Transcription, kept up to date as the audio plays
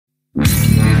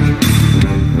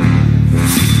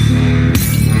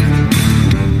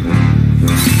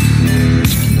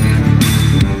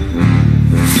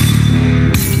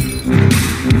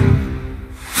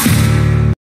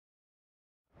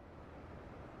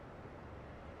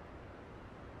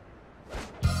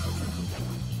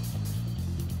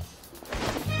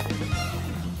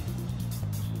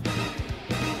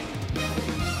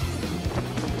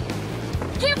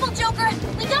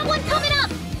We got one coming up!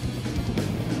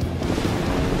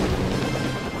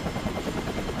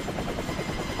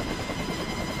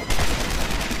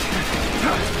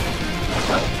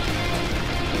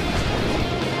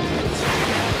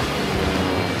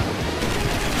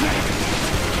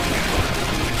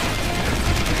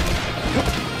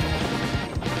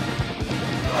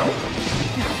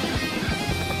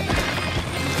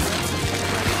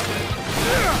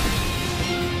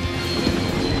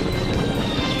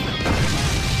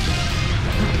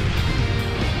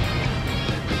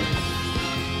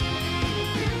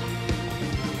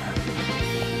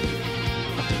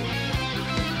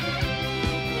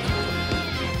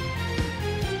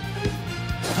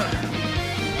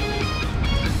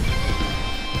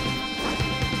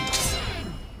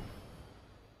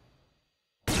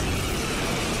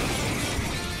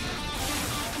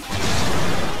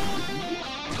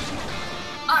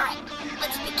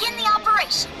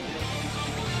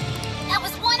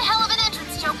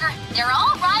 They're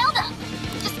all riled up.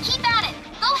 Just keep at it.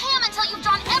 Go ham until you've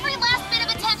drawn every last bit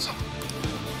of attention.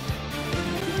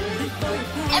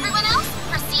 Everyone else,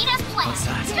 proceed as planned.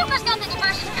 Joker's got the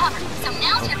diversion covered, so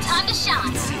now's your time to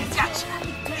shine. Gotcha.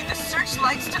 Leave the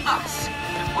searchlights to us.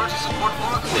 And we're to support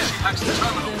Laura before she hacks the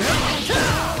terminal.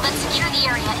 Let's secure the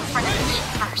area in front of the gate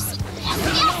first. Yes,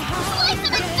 yes! Slice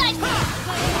them and dice them!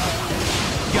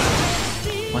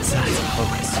 What's that?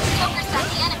 Focus. Joker's got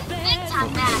the enemy big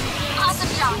time mad. Awesome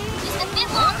job. Just a bit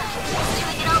longer.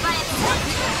 Doing it all by himself.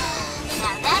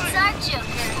 Now that's our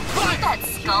Joker. That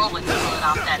skull would pull it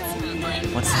off that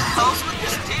smoothly. What's that? How's with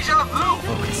this deja vu?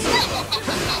 Focus. The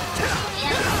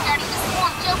enemy's starting to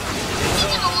swarm Joker.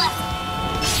 Teach him a lesson.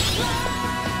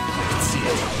 I can see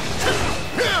it.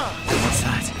 What's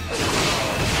that?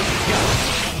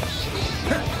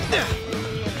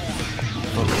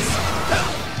 Focus.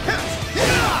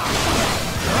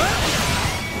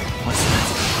 What's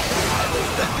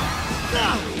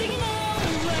that?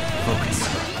 Focus.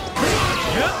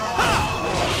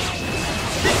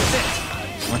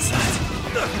 What's that?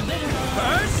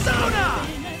 Persona!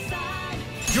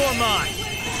 You're mine!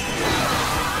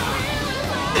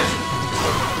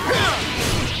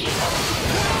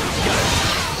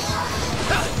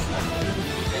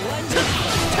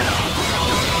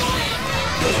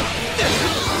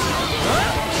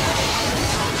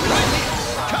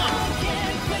 Come!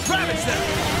 Ravage them!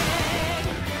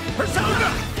 Persona!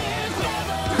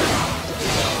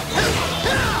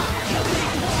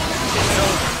 It's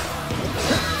over.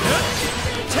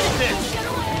 Take this!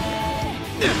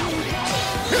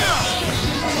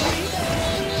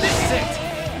 This is it!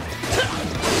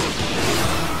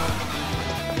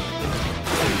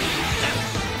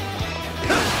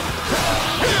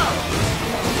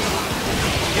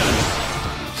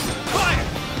 Fire!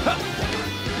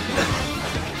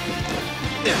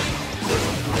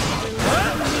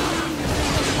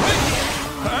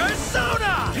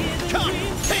 Persona! Come,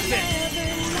 take this!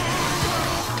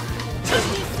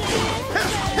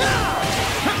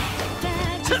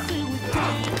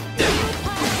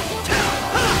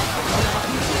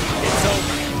 It's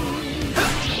over.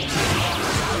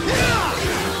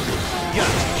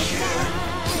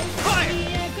 Fire!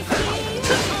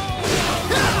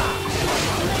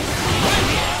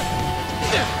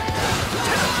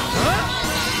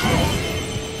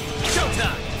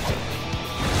 Showtime!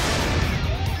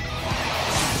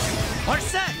 Are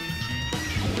set!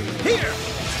 Here!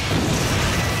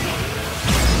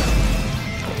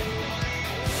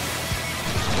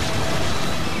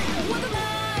 What a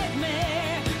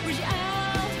nightmare! Reach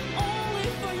out only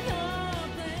for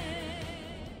nothing.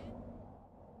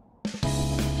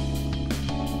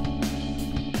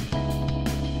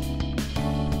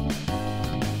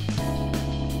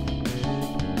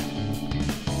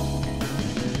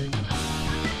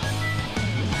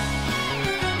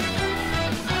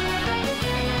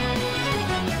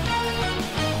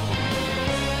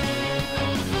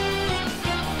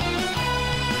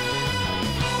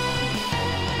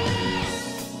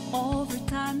 Over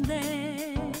time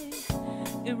they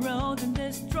erode and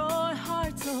destroy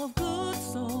hearts of good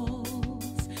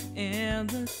souls in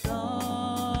the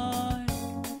dark.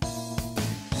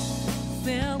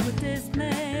 Filled with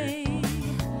dismay,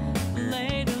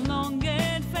 later long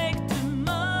and fake too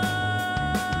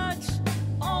much,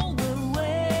 all the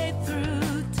way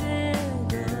through till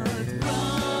the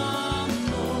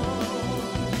crumble.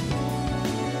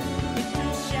 Into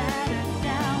shattered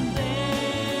down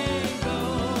they go.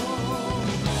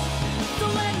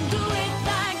 Don't let him do it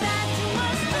like that. You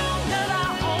must know that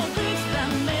our own griefs that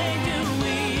made you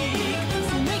weak.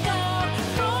 So wake up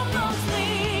from no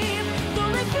sleep.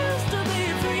 Don't refuse to be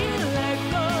free.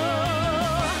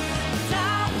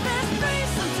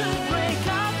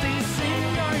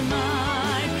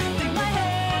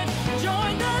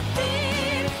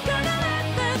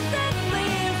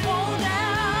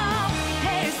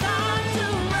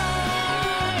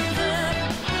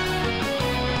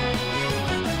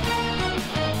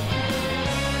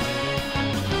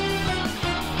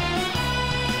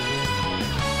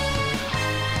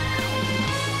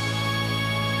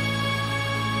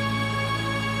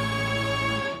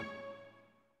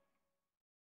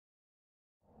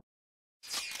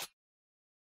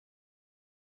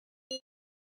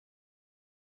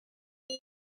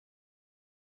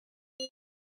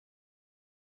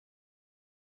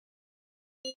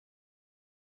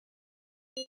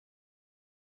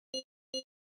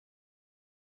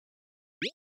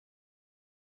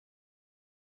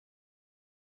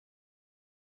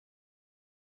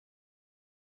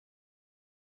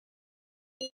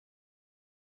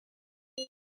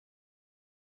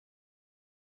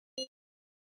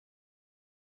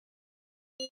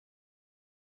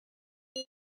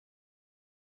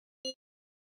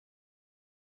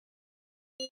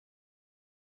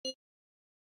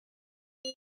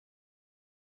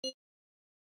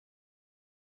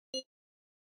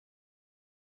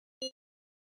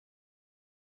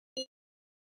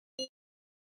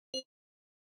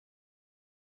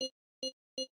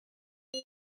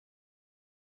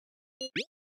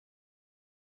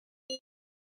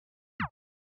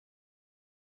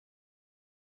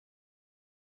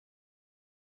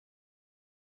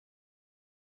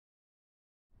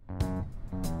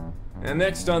 And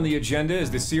next on the agenda is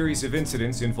the series of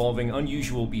incidents involving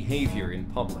unusual behavior in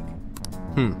public.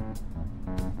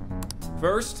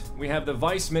 First, we have the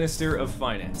Vice Minister of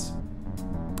Finance.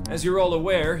 As you're all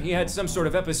aware, he had some sort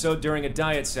of episode during a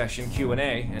diet session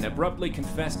Q&A and abruptly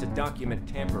confessed to document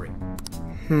tampering.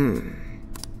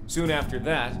 Soon after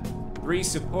that, 3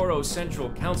 Sapporo Central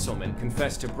councilmen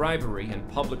confessed to bribery and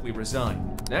publicly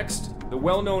resigned. Next, the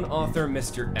well-known author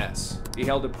Mr. S. He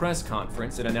held a press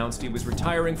conference and announced he was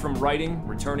retiring from writing,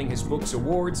 returning his book's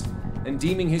awards, and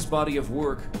deeming his body of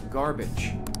work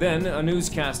garbage. Then, a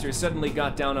newscaster suddenly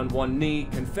got down on one knee,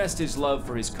 confessed his love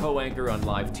for his co-anchor on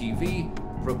live TV,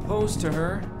 proposed to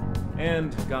her,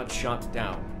 and got shot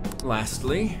down.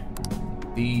 Lastly,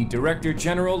 the Director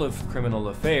General of Criminal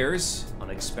Affairs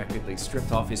unexpectedly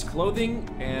stripped off his clothing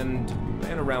and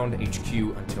ran around HQ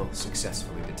until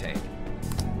successfully detained.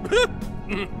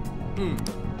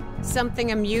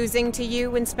 Something amusing to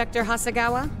you, Inspector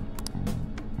Hasagawa?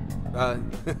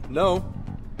 No.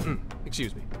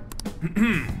 Excuse me.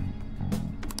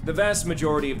 The vast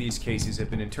majority of these cases have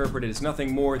been interpreted as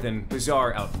nothing more than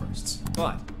bizarre outbursts.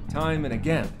 But, time and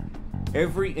again,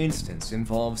 every instance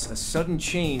involves a sudden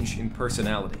change in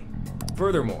personality.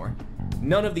 Furthermore,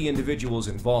 none of the individuals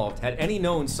involved had any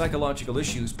known psychological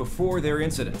issues before their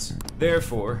incidents.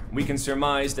 Therefore, we can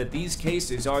surmise that these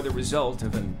cases are the result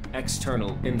of an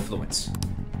external influence.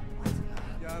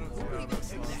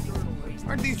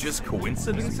 Aren't these just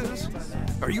coincidences?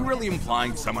 Are you really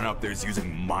implying someone out there is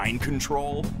using mind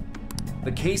control?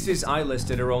 The cases I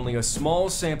listed are only a small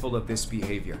sample of this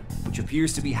behavior, which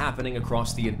appears to be happening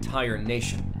across the entire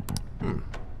nation.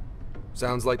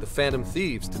 Sounds like the Phantom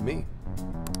Thieves to me.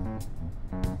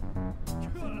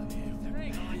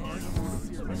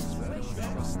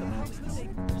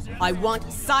 I want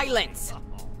silence!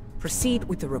 Proceed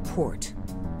with the report.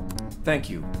 Thank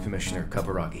you, Commissioner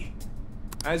Kaburagi.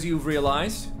 As you've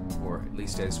realized, or at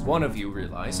least as one of you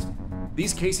realized,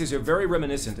 these cases are very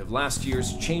reminiscent of last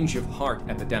year's change of heart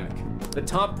epidemic. The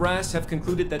top brass have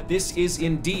concluded that this is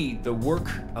indeed the work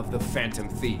of the Phantom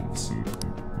Thieves.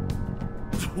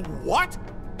 What?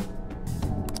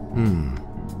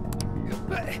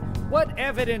 What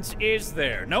evidence is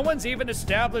there? No one's even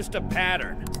established a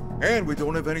pattern. And we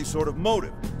don't have any sort of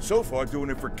motive. So far, doing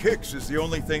it for kicks is the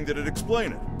only thing that'd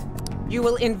explain it. You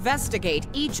will investigate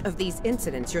each of these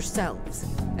incidents yourselves,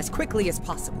 as quickly as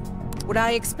possible. What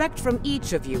I expect from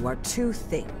each of you are 2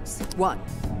 things. 1,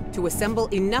 to assemble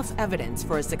enough evidence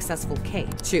for a successful case.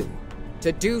 2,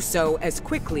 to do so as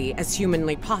quickly as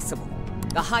humanly possible.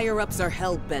 The higher-ups are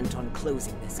hell-bent on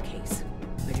closing this case.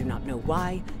 I do not know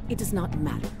why. It does not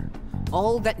matter.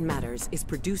 All that matters is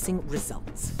producing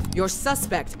results. Your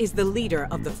suspect is the leader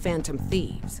of the Phantom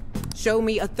Thieves. Show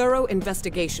me a thorough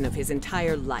investigation of his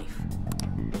entire life.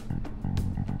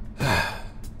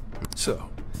 So,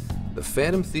 the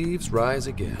Phantom Thieves rise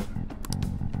again.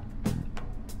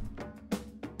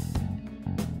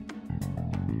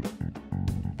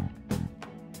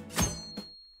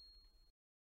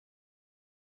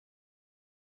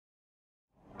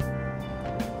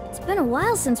 It's been a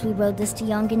while since we rode this to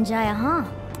Yongenjaya, huh?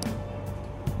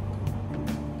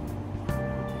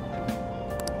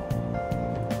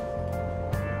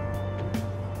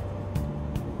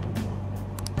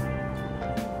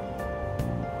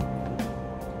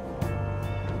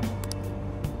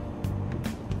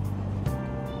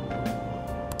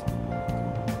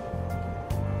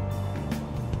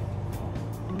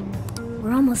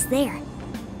 We're almost there.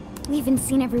 We haven't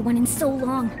seen everyone in so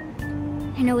long.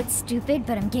 I know it's stupid,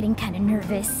 but I'm getting kind of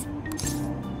nervous.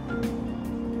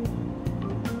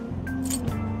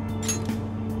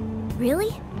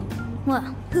 Really?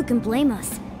 Well, who can blame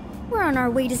us? We're on our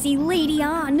way to see Lady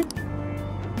An.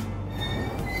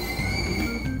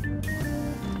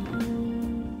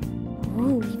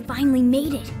 Oh, we finally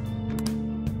made it.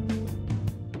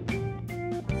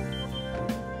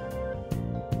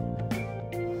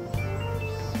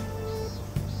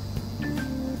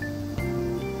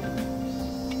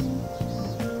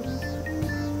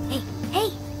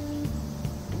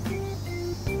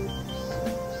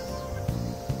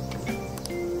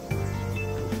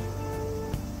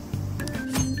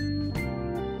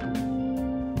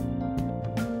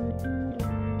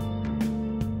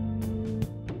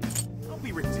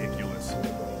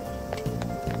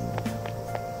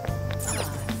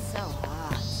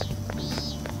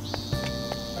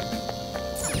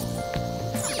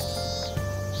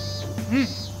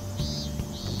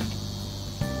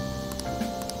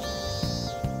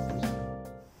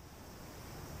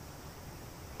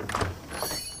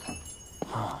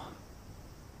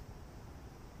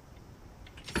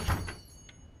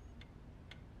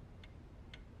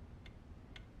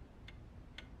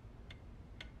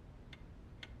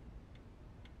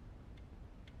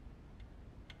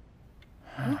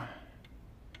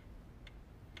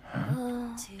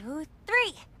 2,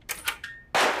 3.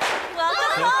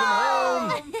 Welcome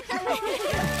home!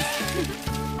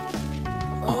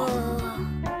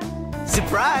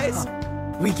 Surprise!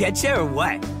 We get you or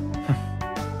what?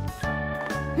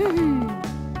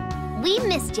 We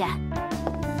missed ya.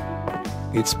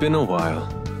 It's been a while.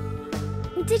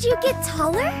 Did you get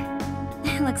taller?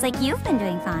 Looks like you've been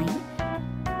doing fine.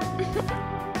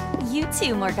 You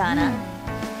too, Morgana.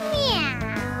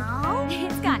 Meow.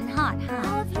 It's gotten hot,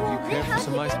 huh? You care for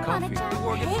some iced coffee?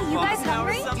 Hey, you guys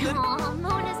hungry? Aw,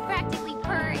 Mona's practically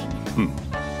purring.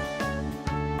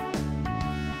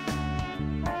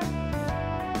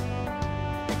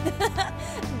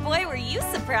 Boy, were you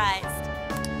surprised.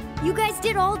 You guys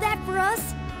did all that for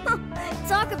us?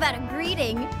 Talk about a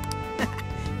greeting.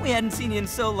 We hadn't seen you in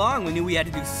so long, we knew we had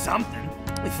to do something.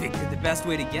 We figured the best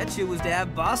way to get you was to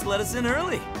have Boss let us in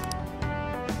early.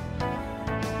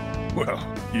 Well,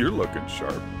 you're looking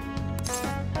sharp.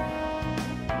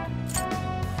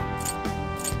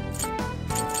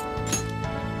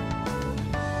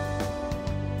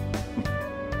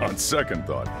 On second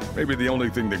thought, maybe the only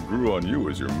thing that grew on you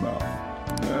was your mouth.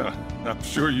 Yeah, I'm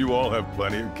sure you all have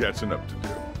plenty of catching up to do.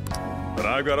 But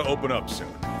I've got to open up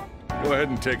soon. Go ahead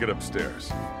and take it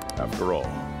upstairs. After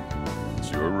all,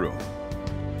 it's your room.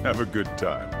 Have a good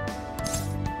time.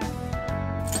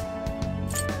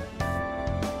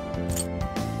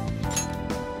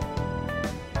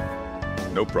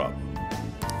 No problem.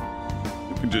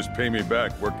 You can just pay me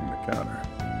back working the counter.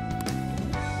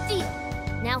 Deal.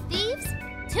 Now, thieves,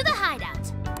 to the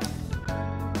hideout.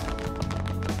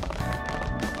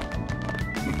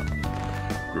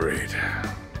 Great.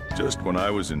 Just when I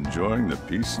was enjoying the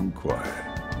peace and quiet.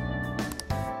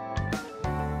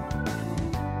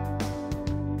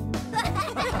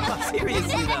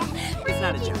 Seriously though, it's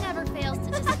not a He joke. never fails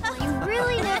to disappoint. You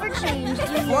really never change, do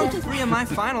you? Flunked 3 of my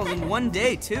finals in one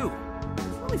day, too.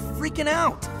 I was really freaking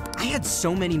out. I had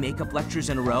so many makeup lectures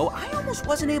in a row, I almost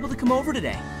wasn't able to come over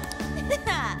today.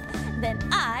 Then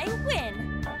I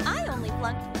win. I only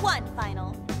flunked 1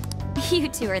 final. You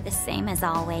two are the same as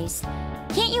always.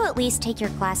 Can't you at least take your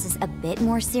classes a bit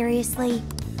more seriously?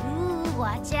 Ooh,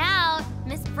 watch out.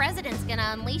 Miss President's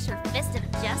gonna unleash her fist of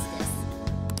justice.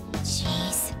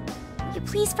 Jeez. Will you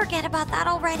please forget about that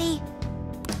already?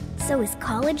 So is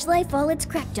college life all it's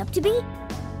cracked up to be?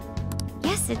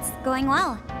 Yes, it's going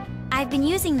well. I've been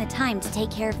using the time to take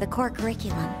care of the core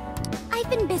curriculum. I've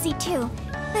been busy too,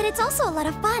 but it's also a lot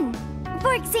of fun.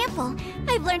 For example,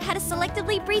 I've learned how to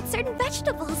selectively breed certain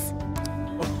vegetables.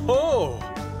 Oh!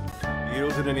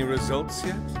 Yielded any results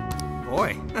yet?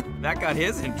 Boy, that got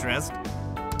his interest.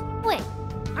 Wait,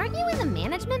 aren't you in the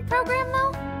management program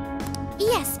though?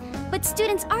 Yes, but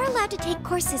students are allowed to take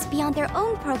courses beyond their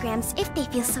own programs if they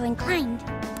feel so inclined.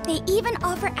 They even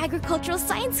offer agricultural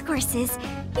science courses.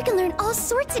 You can learn all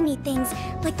sorts of neat things,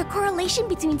 like the correlation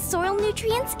between soil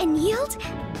nutrients and yield.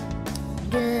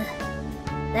 Ugh,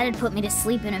 that'd put me to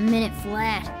sleep in a minute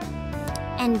flat.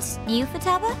 And you,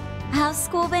 Futaba? How's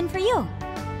school been for you?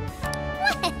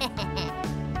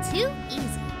 Too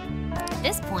easy. At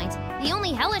this point, the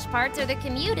only hellish parts are the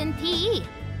commute and PE.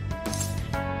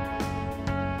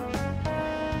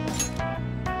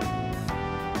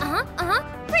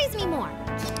 Praise me more.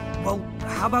 Well,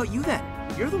 how about you then?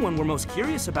 You're the one we're most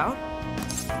curious about.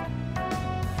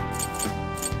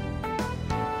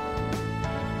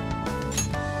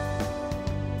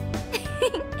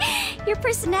 Your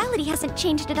personality hasn't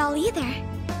changed at all either.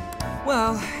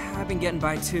 Well, I've been getting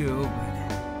by too,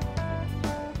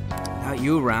 but without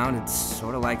you around, it's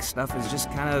sort of like stuff is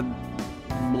just kind of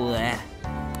bleh.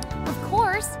 Of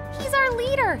course, he's our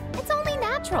leader. It's only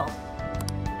natural.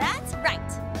 That's right.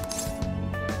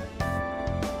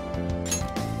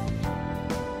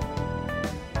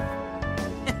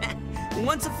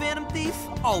 Once a Phantom Thief,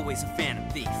 always a Phantom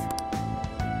Thief.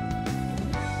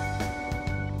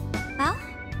 Well,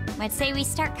 I'd say we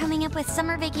start coming up with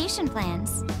summer vacation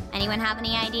plans. Anyone have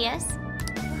any ideas?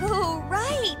 Oh,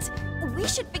 right! We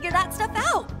should figure that stuff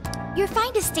out. You're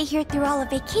fine to stay here through all of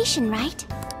vacation, right?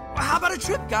 How about a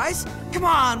trip, guys? Come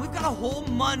on, we've got a whole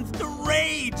month to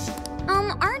rage!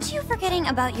 Aren't you forgetting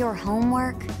about your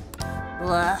homework?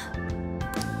 Blah.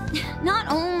 Not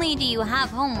only do you have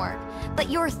homework, but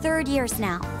you're 3rd years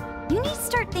now. You need to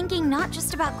start thinking not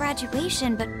just about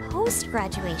graduation, but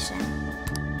post-graduation.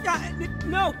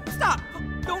 No, stop!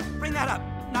 Don't bring that up.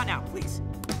 Not now, please.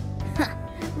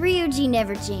 Ryuji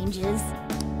never changes.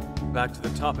 Back to the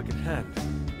topic at hand.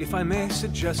 If I may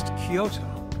suggest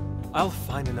Kyoto, I'll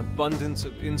find an abundance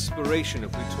of inspiration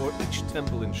if we tour each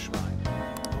temple and shrine.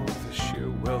 Oh, the sheer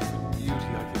wealth of beauty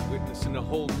I can witness in a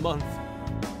whole month.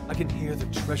 I can hear the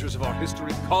treasures of our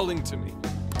history calling to me.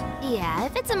 Yeah,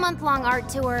 if it's a month-long art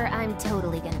tour, I'm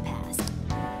totally gonna pass.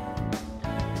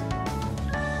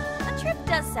 A trip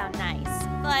does sound nice,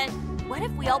 but what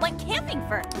if we all went camping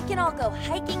first? We can all go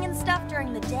hiking and stuff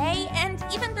during the day, and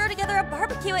even throw together a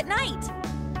barbecue at night.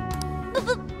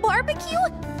 Barbecue?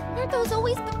 Aren't those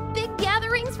always the big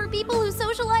gatherings for people who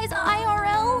socialize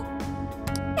IRL?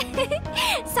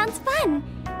 Sounds fun.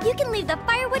 You can leave the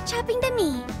firewood chopping to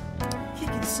me.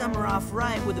 Kicking summer off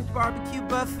right with a barbecue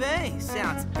buffet.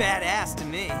 Sounds badass to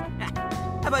me.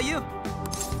 How about you?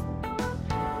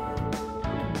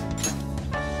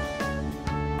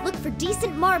 Look for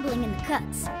decent marbling in the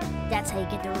cuts. That's how you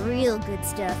get the real good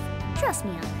stuff. Trust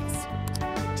me on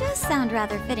this. Does sound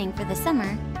rather fitting for the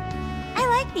summer. I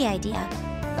like the idea,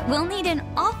 but we'll need an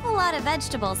awful lot of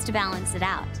vegetables to balance it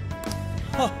out.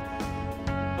 Huh.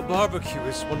 A barbecue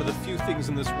is one of the few things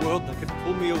in this world that can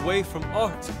pull me away from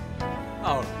art.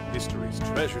 Our history's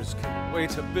treasures can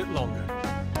wait a bit longer.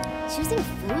 Choosing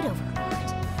food over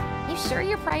art. You sure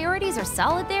your priorities are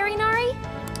solid there, Inari?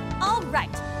 All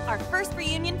right, our first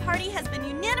reunion party has been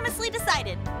unanimously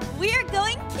decided. We're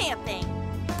going camping.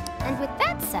 And with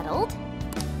that settled...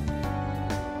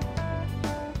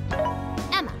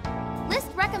 Emma, list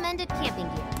recommended camping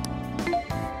gear.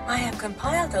 I have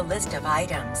compiled a list of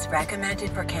items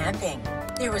recommended for camping.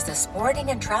 There was a sporting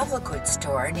and travel goods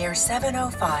store near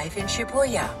 705 in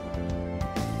Shibuya.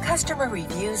 Customer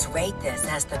reviews rate this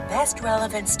as the best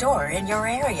relevant store in your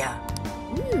area.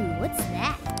 Ooh, what's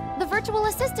that? The virtual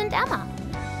assistant, Emma.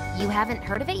 You haven't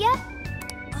heard of it yet?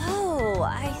 Oh,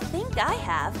 I think I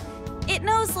have. It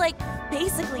knows, like,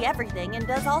 basically everything and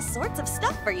does all sorts of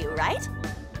stuff for you, right?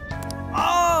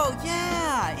 Oh,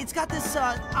 yeah! It's got this,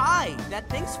 eye that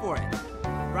thinks for it,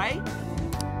 right?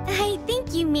 I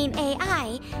think you mean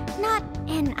AI, not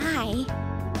an eye.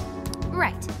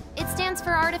 Right. It stands for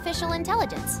Artificial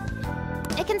Intelligence.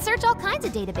 It can search all kinds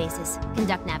of databases,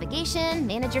 conduct navigation,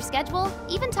 manage your schedule,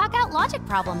 even talk out logic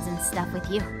problems and stuff with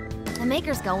you. The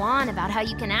makers go on about how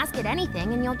you can ask it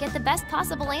anything and you'll get the best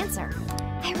possible answer.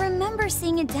 I remember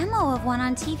seeing a demo of one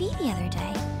on TV the other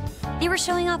day. They were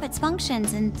showing off its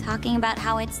functions and talking about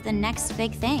how it's the next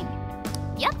big thing.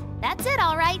 Yep, that's it,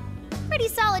 all right. Pretty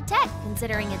solid tech,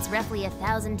 considering it's roughly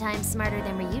 1,000 times smarter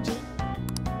than Ryuji.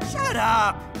 Shut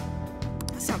up!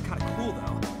 That sounds kind of cool,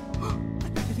 though. I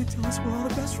bet they didn't tell us where all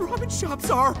the best ramen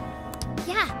shops are.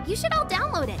 Yeah, you should all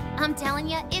download it. I'm telling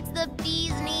you, it's the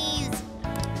bee's knees.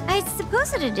 I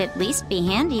suppose it'd at least be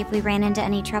handy if we ran into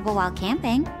any trouble while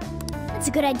camping. That's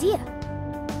a good idea.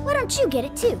 Why don't you get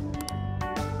it too?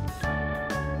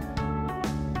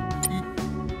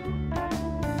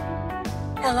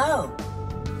 Hello,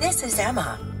 this is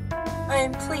Emma. I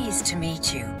am pleased to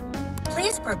meet you.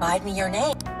 Please provide me your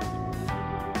name.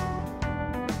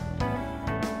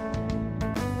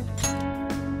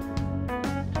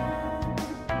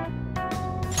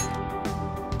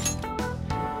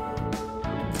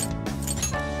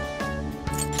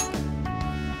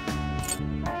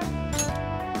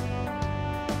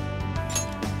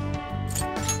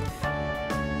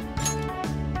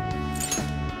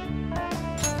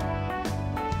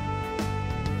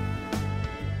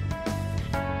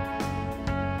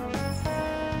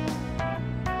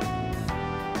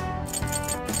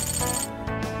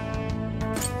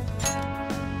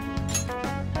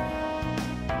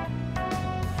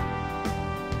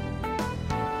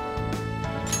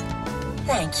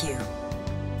 Thank you.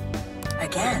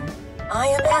 Again, I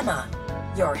am Emma,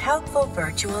 your helpful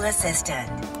virtual assistant.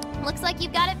 Looks like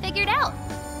you've got it figured out.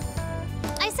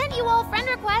 I sent you all friend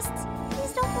requests.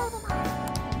 Please don't blow them up.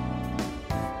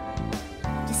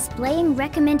 Displaying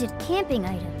recommended camping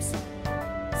items.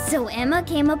 So Emma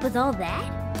came up with all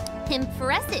that?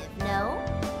 Impressive, no?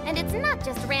 And it's not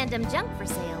just random junk for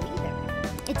sale either.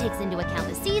 It takes into account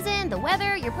the season, the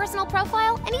weather, your personal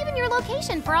profile, and even your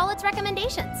location for all its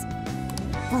recommendations.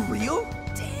 For real?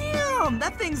 Damn,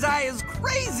 that thing's eye is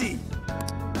crazy!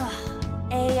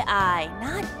 AI,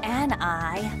 not an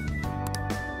eye.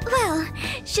 Well,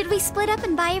 should we split up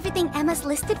and buy everything Emma's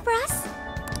listed for us?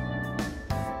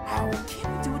 Oh,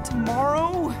 can't we do it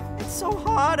tomorrow? It's so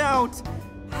hot out.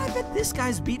 I bet this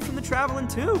guy's beat from the traveling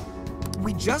too.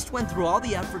 We just went through all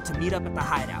the effort to meet up at the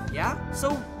hideout, yeah?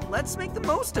 So let's make the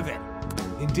most of it.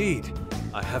 Indeed.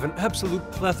 I have an absolute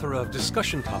plethora of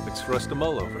discussion topics for us to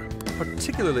mull over,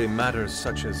 particularly matters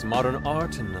such as modern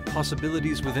art and the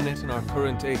possibilities within it in our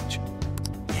current age.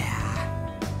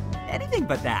 Yeah, anything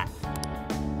but that.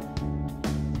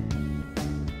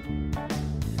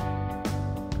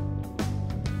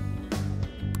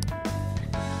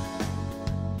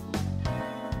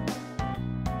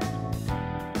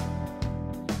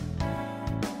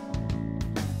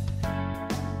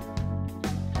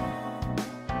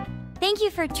 Thank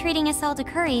you for treating us all to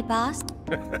curry, boss.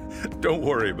 Don't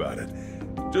worry about it.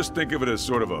 Just think of it as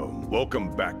sort of a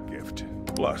welcome back gift.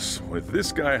 Plus, with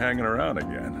this guy hanging around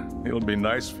again, it'll be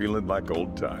nice feeling like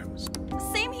old times.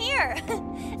 Same here.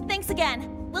 Thanks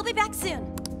again. We'll be back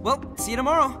soon. Well, see you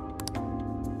tomorrow.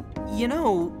 You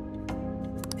know,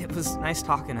 it was nice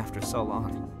talking after so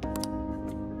long.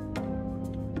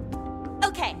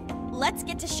 Okay, let's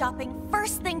get to shopping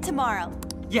first thing tomorrow.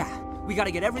 Yeah, we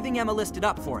gotta get everything Emma listed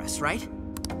up for us, right?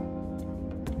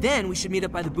 Then we should meet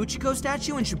up by the Buchiko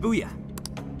statue in Shibuya.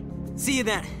 See you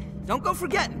then. Don't go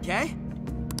forgetting, okay?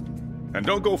 And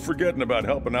don't go forgetting about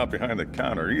helping out behind the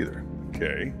counter either,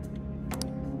 okay?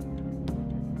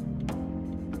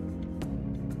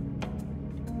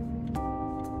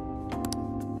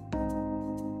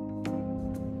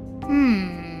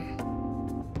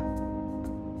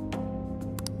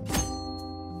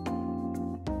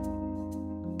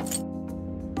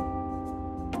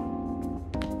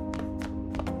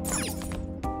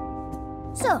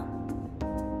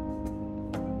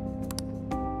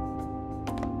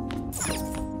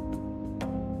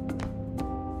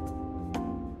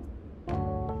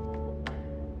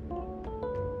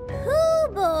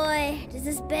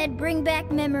 Bring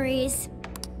back memories.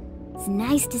 It's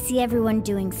nice to see everyone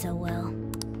doing so well.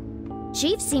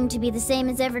 Chief seemed to be the same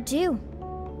as ever, too.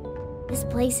 This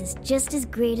place is just as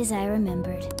great as I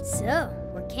remembered. So,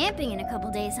 we're camping in a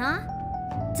couple days, huh?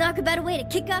 Talk about a way to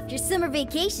kick off your summer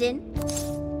vacation.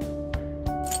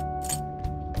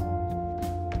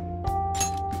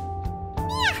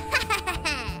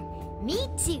 Me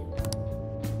too.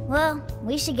 Well,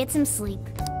 we should get some sleep.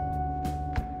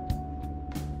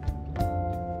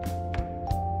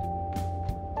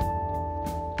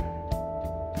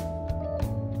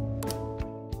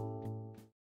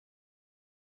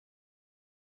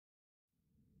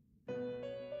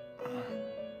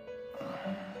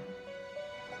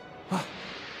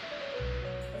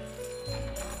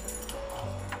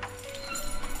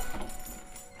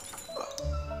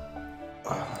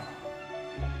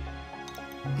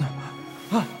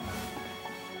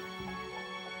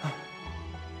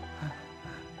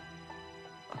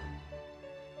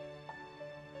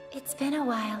 It's been a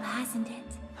while, hasn't it?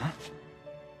 Huh?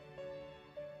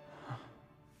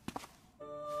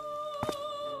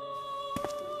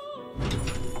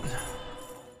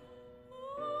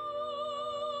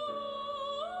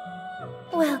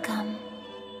 Welcome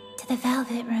to the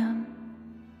Velvet Room.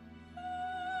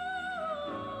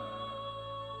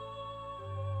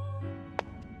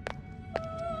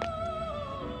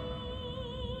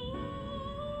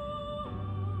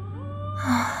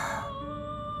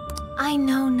 I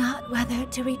know not whether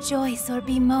to rejoice or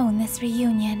bemoan this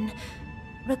reunion.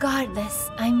 Regardless,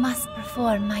 I must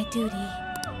perform my duty.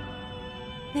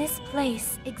 This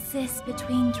place exists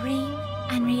between dream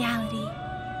and reality,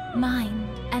 mind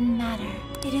and matter.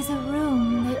 It is a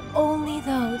room that only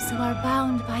those who are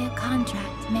bound by a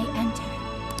contract may enter.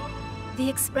 The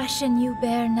expression you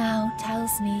bear now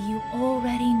tells me you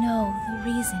already know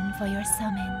the reason for your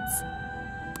summons.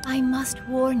 I must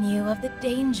warn you of the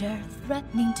danger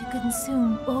threatening to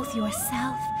consume both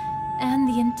yourself and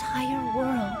the entire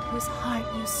world whose heart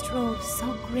you strove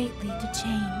so greatly to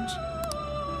change.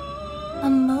 A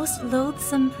most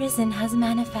loathsome prison has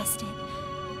manifested.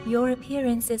 Your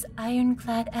appearance is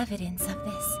ironclad evidence of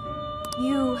this.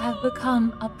 You have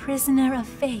become a prisoner of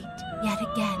fate yet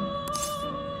again.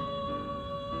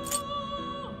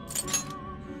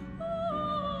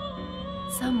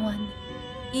 Someone,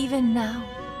 even now,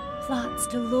 plots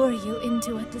to lure you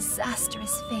into a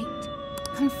disastrous fate.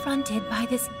 Confronted by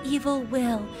this evil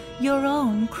will, your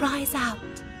own cries out.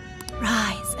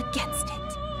 Rise against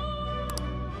it.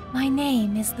 My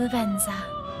name is Lavenza.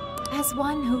 As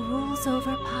one who rules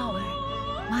over power,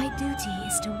 my duty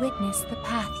is to witness the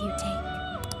path you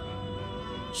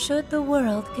take. Should the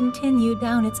world continue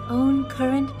down its own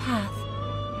current path,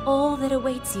 all that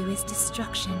awaits you is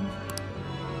destruction.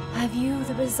 Have you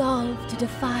the resolve to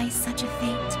defy such a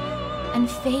fate and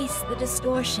face the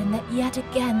distortion that yet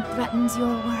again threatens your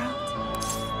world?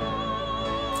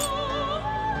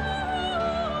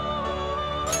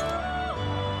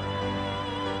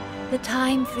 The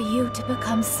time for you to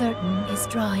become certain is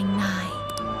drawing nigh.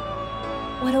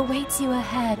 What awaits you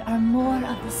ahead are more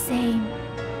of the same,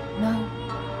 no,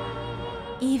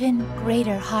 even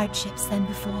greater hardships than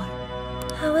before.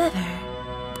 However,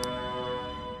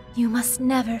 you must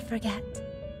never forget,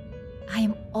 I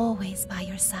am always by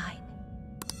your side.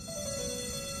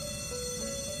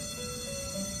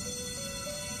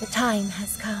 The time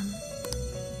has come.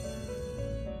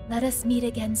 Let us meet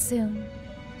again soon.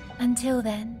 Until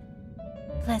then,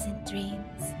 pleasant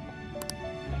dreams.